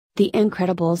The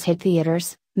Incredibles hit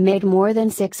theaters, made more than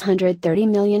 $630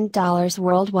 million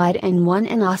worldwide and won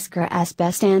an Oscar as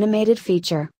Best Animated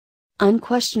Feature.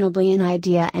 Unquestionably, an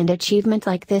idea and achievement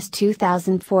like this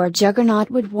 2004 juggernaut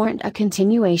would warrant a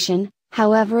continuation.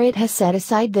 However, it has set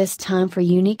aside this time for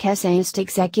unique essayist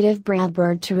executive Brad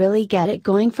Bird to really get it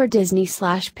going for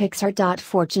Disney/Pixar.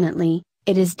 Fortunately,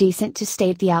 it is decent to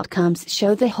state the outcomes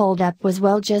show the holdup was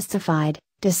well justified,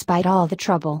 despite all the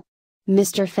trouble.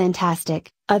 Mr. Fantastic,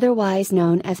 otherwise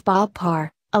known as Bob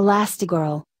Parr,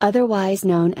 Elastigirl, otherwise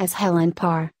known as Helen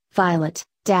Parr, Violet,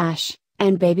 Dash,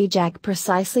 and Baby Jack,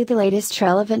 precisely the latest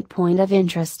relevant point of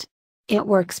interest. It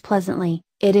works pleasantly.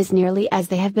 It is nearly as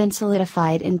they have been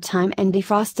solidified in time and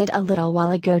defrosted a little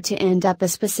while ago to end up a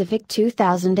specific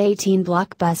 2018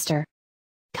 blockbuster.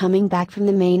 Coming back from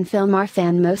the main film, our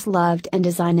fan most loved and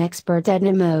design expert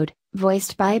Edna Mode,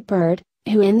 voiced by Bird,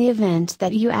 who in the event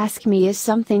that you ask me is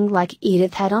something like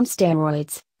Edith Head on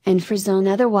steroids, and Frozone,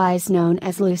 otherwise known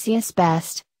as Lucius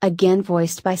Best, again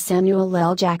voiced by Samuel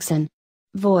L. Jackson.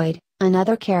 Void,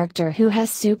 another character who has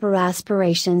super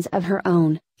aspirations of her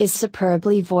own, is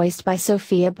superbly voiced by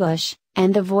Sophia Bush,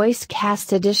 and the voice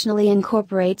cast additionally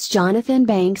incorporates Jonathan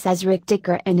Banks as Rick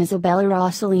Dicker and Isabella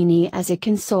Rossellini as a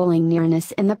consoling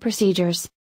nearness in the procedures.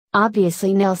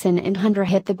 Obviously, Nelson and Hunter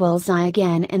hit the bullseye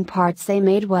again in parts they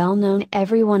made well known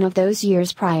every one of those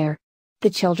years prior. The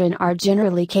children are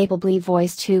generally capably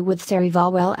voiced too, with Sari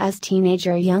Vowell as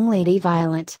teenager young lady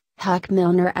Violet, Huck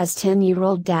Milner as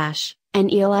 10-year-old Dash,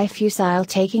 and Eli Fusile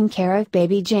taking care of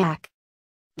Baby Jack.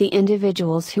 The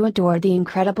individuals who adore The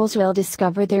Incredibles will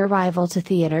discover their arrival to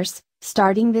theaters,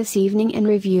 starting this evening in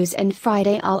reviews and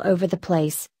Friday all over the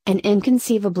place, an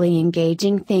inconceivably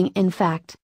engaging thing in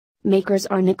fact. Makers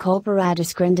are Nicole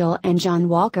Paradis-Grindle and John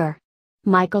Walker.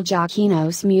 Michael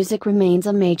Giacchino's music remains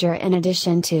a major in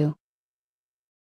addition to